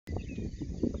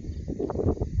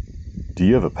Do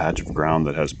you have a patch of ground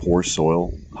that has poor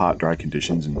soil, hot, dry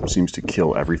conditions, and seems to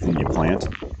kill everything you plant?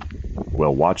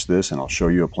 Well, watch this and I'll show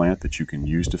you a plant that you can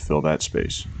use to fill that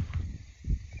space.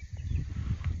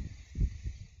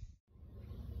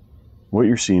 What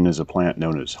you're seeing is a plant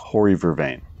known as Hoary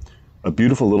Vervain, a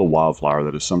beautiful little wildflower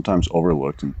that is sometimes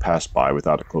overlooked and passed by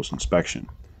without a close inspection,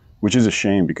 which is a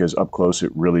shame because up close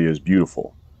it really is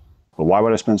beautiful. But why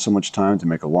would I spend so much time to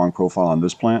make a long profile on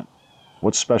this plant?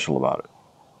 What's special about it?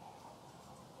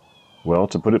 Well,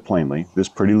 to put it plainly, this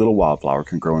pretty little wildflower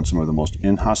can grow in some of the most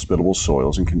inhospitable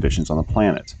soils and conditions on the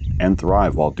planet, and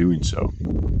thrive while doing so.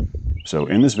 So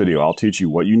in this video, I'll teach you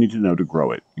what you need to know to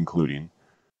grow it, including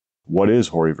what is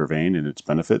Hoary Vervain and its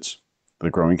benefits,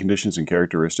 the growing conditions and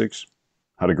characteristics,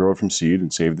 how to grow it from seed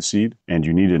and save the seed, and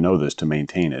you need to know this to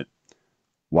maintain it,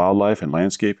 wildlife and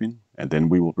landscaping, and then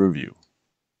we will review.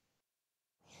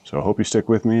 So I hope you stick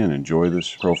with me and enjoy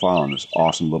this profile on this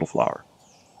awesome little flower.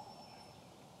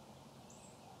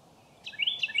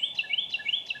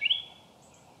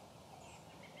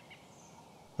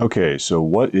 Okay, so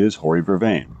what is Hoary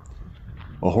Vervain?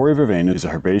 Well, Hoary Vervain is a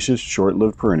herbaceous,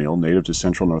 short-lived perennial native to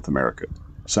Central North America.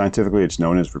 Scientifically, it's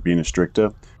known as Verbena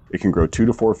stricta. It can grow 2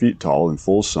 to 4 feet tall in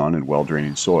full sun and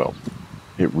well-draining soil.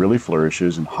 It really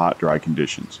flourishes in hot, dry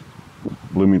conditions.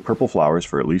 Blooming purple flowers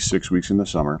for at least 6 weeks in the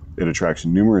summer, it attracts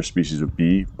numerous species of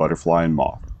bee, butterfly, and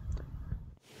moth.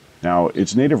 Now,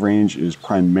 its native range is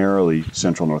primarily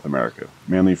Central North America,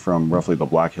 mainly from roughly the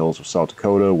Black Hills of South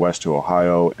Dakota, west to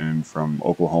Ohio, and from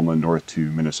Oklahoma north to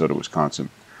Minnesota,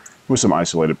 Wisconsin, with some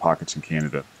isolated pockets in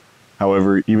Canada.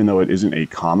 However, even though it isn't a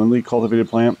commonly cultivated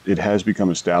plant, it has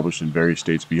become established in various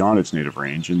states beyond its native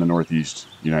range in the Northeast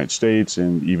United States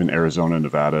and even Arizona,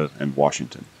 Nevada, and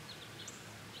Washington.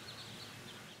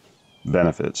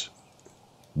 Benefits.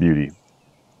 Beauty.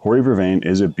 Hoary Vervain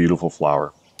is a beautiful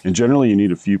flower. And generally you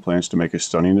need a few plants to make a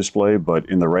stunning display, but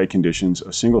in the right conditions,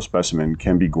 a single specimen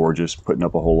can be gorgeous, putting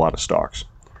up a whole lot of stalks.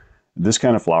 This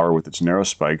kind of flower with its narrow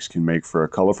spikes can make for a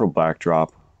colorful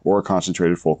backdrop or a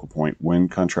concentrated focal point when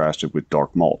contrasted with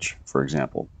dark mulch, for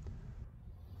example.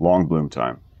 Long bloom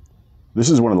time. This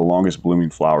is one of the longest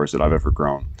blooming flowers that I've ever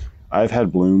grown. I've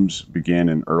had blooms begin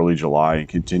in early July and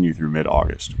continue through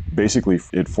mid-August. Basically,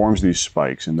 it forms these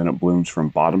spikes and then it blooms from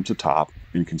bottom to top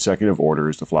in consecutive order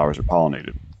as the flowers are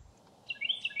pollinated.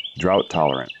 Drought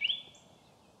tolerant.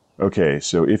 Okay,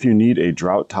 so if you need a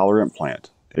drought tolerant plant,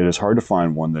 it is hard to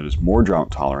find one that is more drought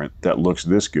tolerant that looks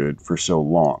this good for so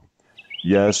long.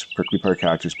 Yes, prickly pear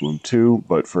cactus bloom too,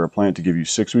 but for a plant to give you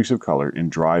 6 weeks of color in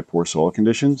dry, poor soil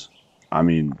conditions, I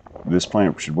mean, this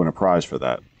plant should win a prize for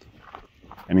that.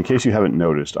 And in case you haven't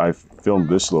noticed, I've filmed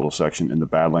this little section in the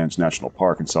Badlands National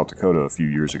Park in South Dakota a few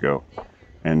years ago.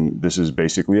 And this is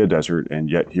basically a desert, and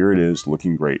yet here it is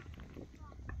looking great.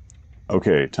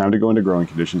 Okay, time to go into growing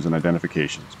conditions and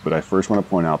identifications, but I first want to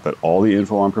point out that all the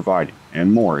info I'm providing,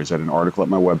 and more, is at an article at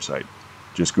my website.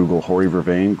 Just Google Hoary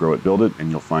Vervain, grow it, build it,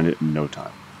 and you'll find it in no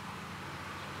time.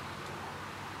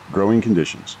 Growing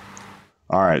conditions.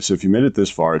 Alright, so if you made it this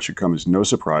far, it should come as no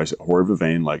surprise that Hoary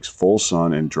Vervain likes full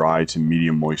sun and dry to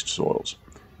medium moist soils.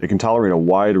 It can tolerate a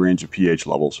wide range of pH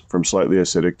levels, from slightly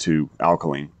acidic to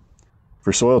alkaline.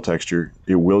 For soil texture,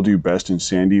 it will do best in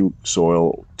sandy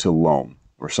soil to loam,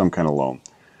 or some kind of loam.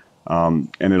 And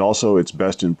it's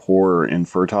best in poor or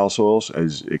infertile soils,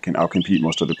 as it can outcompete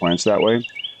most other plants that way.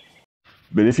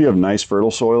 But if you have nice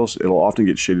fertile soils, it'll often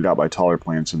get shaded out by taller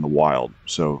plants in the wild,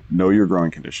 so know your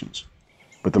growing conditions.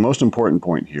 But the most important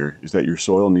point here is that your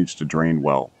soil needs to drain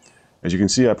well. As you can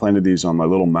see, I planted these on my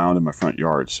little mound in my front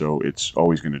yard, so it's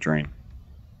always going to drain.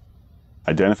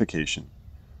 Identification.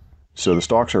 So the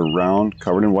stalks are round,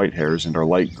 covered in white hairs, and are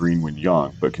light green when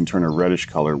young, but can turn a reddish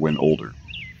color when older.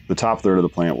 The top third of the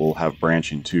plant will have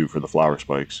branching too for the flower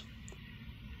spikes.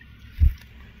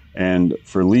 And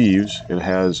for leaves, it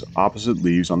has opposite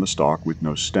leaves on the stalk with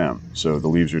no stem, so the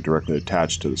leaves are directly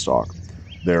attached to the stalk.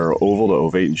 They are oval to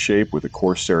ovate in shape with a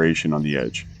coarse serration on the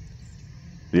edge.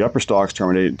 The upper stalks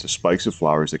terminate into spikes of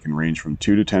flowers that can range from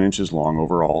 2 to 10 inches long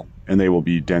overall, and they will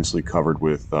be densely covered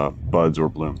with buds or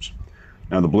blooms.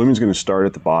 Now the blooming is going to start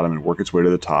at the bottom and work its way to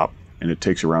the top, and it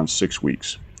takes around 6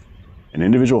 weeks. An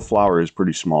individual flower is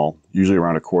pretty small, usually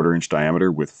around a 1/4 inch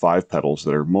diameter, with 5 petals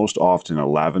that are most often a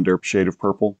lavender shade of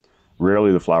purple.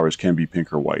 Rarely the flowers can be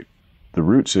pink or white. The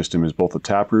root system is both a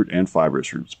taproot and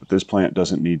fibrous roots, but this plant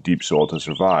doesn't need deep soil to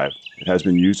survive. It has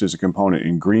been used as a component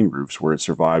in green roofs where it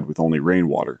survived with only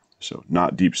rainwater, so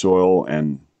not deep soil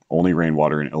and only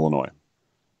rainwater in Illinois.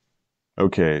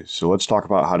 Okay, so let's talk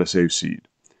about how to save seed.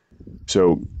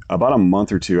 So about a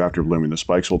month or two after blooming, the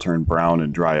spikes will turn brown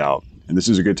and dry out, and this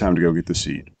is a good time to go get the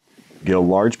seed. Get a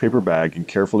large paper bag and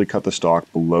carefully cut the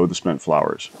stalk below the spent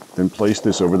flowers. Then place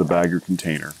this over the bag or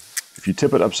container. If you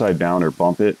tip it upside down or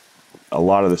bump it, a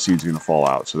lot of the seed's going to fall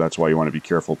out, so that's why you want to be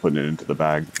careful putting it into the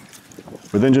bag.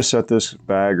 But then just set this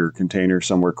bag or container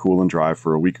somewhere cool and dry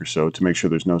for a week or so to make sure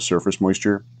there's no surface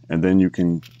moisture, and then you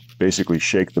can basically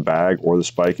shake the bag or the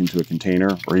spike into a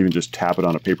container, or even just tap it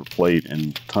on a paper plate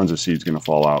and tons of seed's going to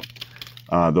fall out.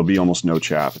 There'll be almost no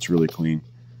chaff. It's really clean.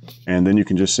 And then you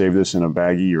can just save this in a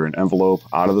baggie or an envelope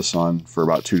out of the sun for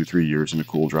about 2 to 3 years in a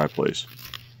cool, dry place.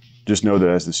 Just know that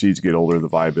as the seeds get older, the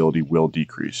viability will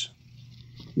decrease.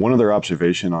 One other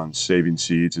observation on saving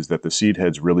seeds is that the seed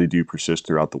heads really do persist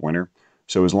throughout the winter.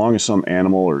 So as long as some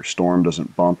animal or storm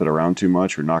doesn't bump it around too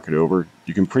much or knock it over,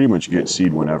 you can pretty much get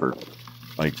seed whenever.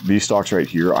 Like these stalks right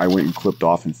here, I went and clipped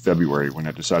off in February when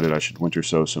I decided I should winter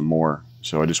sow some more.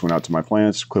 So I just went out to my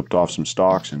plants, clipped off some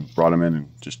stalks and brought them in and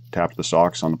just tapped the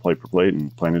stalks on the plate per plate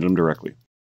and planted them directly.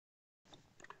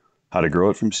 How to grow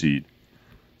it from seed.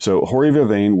 So Hoary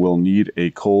Vervain will need a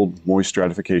cold, moist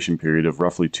stratification period of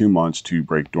roughly 2 months to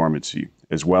break dormancy,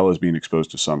 as well as being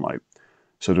exposed to sunlight.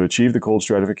 So to achieve the cold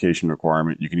stratification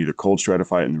requirement, you can either cold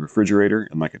stratify it in the refrigerator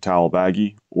in like a towel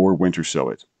baggie or winter sow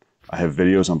it. I have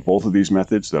videos on both of these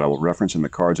methods that I will reference in the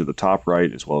cards at the top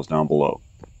right as well as down below.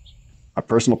 My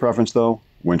personal preference though,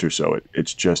 winter sow it.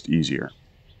 It's just easier.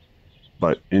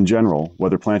 But in general,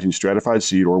 whether planting stratified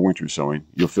seed or winter sowing,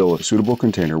 you'll fill a suitable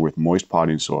container with moist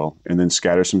potting soil and then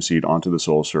scatter some seed onto the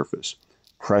soil surface.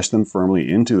 Press them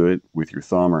firmly into it with your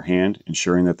thumb or hand,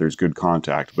 ensuring that there's good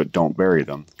contact, but don't bury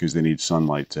them because they need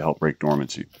sunlight to help break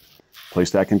dormancy.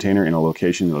 Place that container in a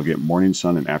location that'll get morning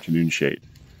sun and afternoon shade.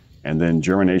 And then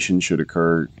germination should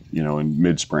occur, in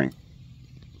mid-spring.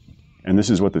 And this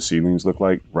is what the seedlings look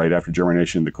like right after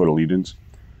germination, the cotyledons.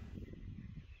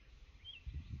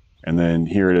 And then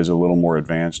here it is a little more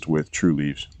advanced with true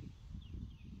leaves.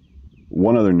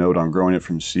 One other note on growing it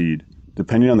from seed,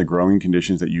 depending on the growing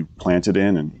conditions that you plant it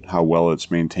in and how well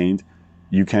it's maintained,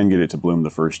 you can get it to bloom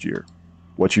the first year.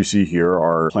 What you see here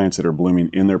are plants that are blooming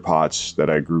in their pots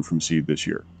that I grew from seed this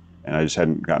year. And I just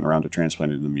hadn't gotten around to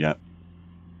transplanting them yet.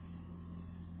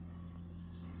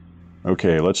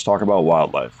 Okay, let's talk about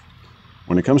wildlife.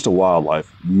 When it comes to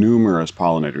wildlife, numerous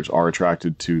pollinators are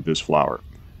attracted to this flower.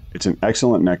 It's an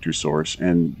excellent nectar source,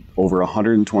 and over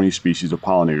 120 species of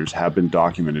pollinators have been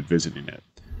documented visiting it.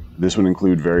 This would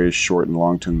include various short and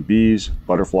long-tongued bees,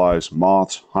 butterflies,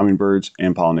 moths, hummingbirds,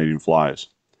 and pollinating flies.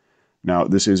 Now,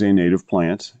 this is a native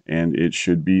plant, and it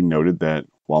should be noted that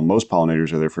while most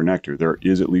pollinators are there for nectar, there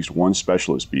is at least one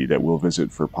specialist bee that will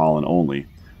visit for pollen only,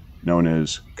 known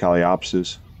as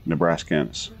Calliopesis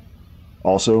nebrascanus.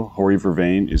 Also, Hoary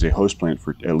Vervain is a host plant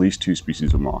for at least 2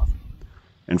 species of moth.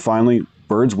 And finally,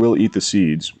 birds will eat the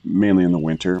seeds, mainly in the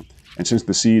winter, and since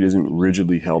the seed isn't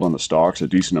rigidly held on the stalks, a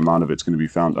decent amount of it's going to be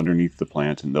found underneath the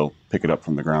plant and they'll pick it up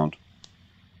from the ground.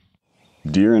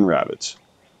 Deer and rabbits.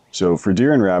 So for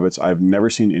deer and rabbits, I've never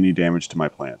seen any damage to my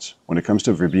plants. When it comes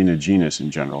to Verbena genus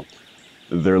in general,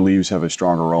 their leaves have a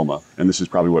strong aroma, and this is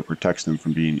probably what protects them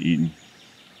from being eaten.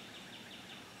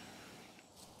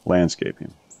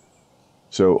 Landscaping.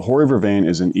 So Hoary Vervain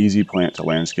is an easy plant to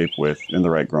landscape with in the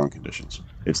right growing conditions.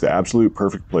 It's the absolute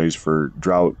perfect place for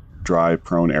drought, dry,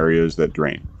 prone areas that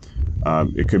drain.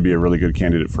 It could be a really good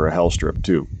candidate for a hell strip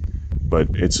too. But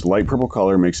its light purple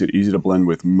color makes it easy to blend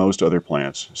with most other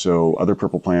plants. So other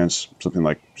purple plants, something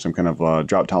like some kind of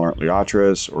drought-tolerant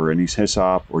liatris or anise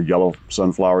hyssop or yellow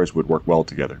sunflowers would work well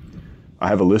together. I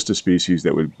have a list of species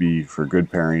that would be for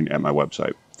good pairing at my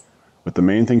website. But the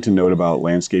main thing to note about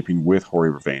landscaping with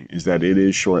Hoary Vervain is that it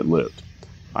is short-lived.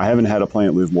 I haven't had a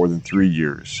plant live more than 3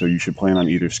 years, so you should plan on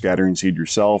either scattering seed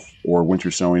yourself or winter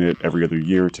sowing it every other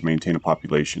year to maintain a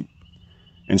population.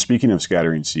 And speaking of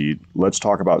scattering seed, let's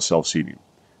talk about self-seeding.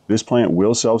 This plant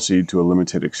will self-seed to a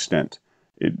limited extent.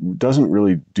 It doesn't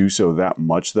really do so that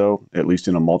much though, at least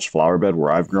in a mulched flower bed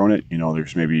where I've grown it.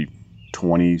 There's maybe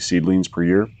 20 seedlings per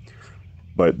year.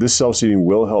 But this self-seeding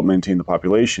will help maintain the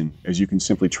population, as you can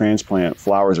simply transplant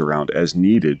flowers around as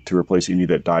needed to replace any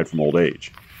that died from old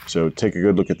age. So take a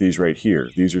good look at these right here.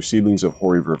 These are seedlings of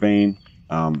Hoary Vervain.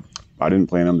 I didn't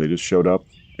plant them, they just showed up,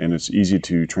 and it's easy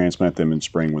to transplant them in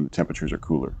spring when the temperatures are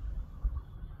cooler.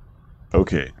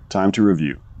 Okay, time to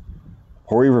review.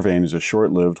 Hoary Vervain is a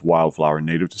short-lived wildflower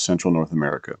native to central North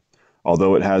America,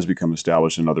 although it has become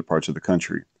established in other parts of the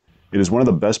country. It is one of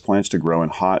the best plants to grow in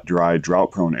hot, dry,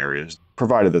 drought-prone areas,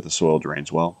 provided that the soil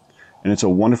drains well. And it's a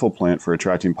wonderful plant for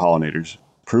attracting pollinators,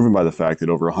 proven by the fact that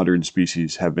over 100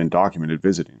 species have been documented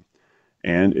visiting.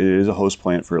 And it is a host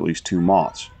plant for at least 2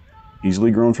 moths.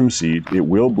 Easily grown from seed, it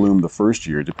will bloom the first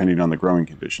year depending on the growing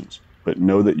conditions. but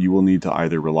know that you will need to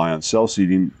either rely on cell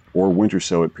seeding or winter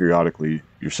sow it periodically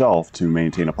yourself to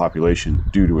maintain a population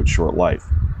due to its short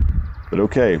life. But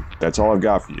okay, that's all I've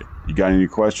got for you. You got any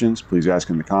questions, please ask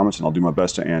in the comments and I'll do my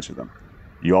best to answer them.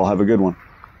 You all have a good one.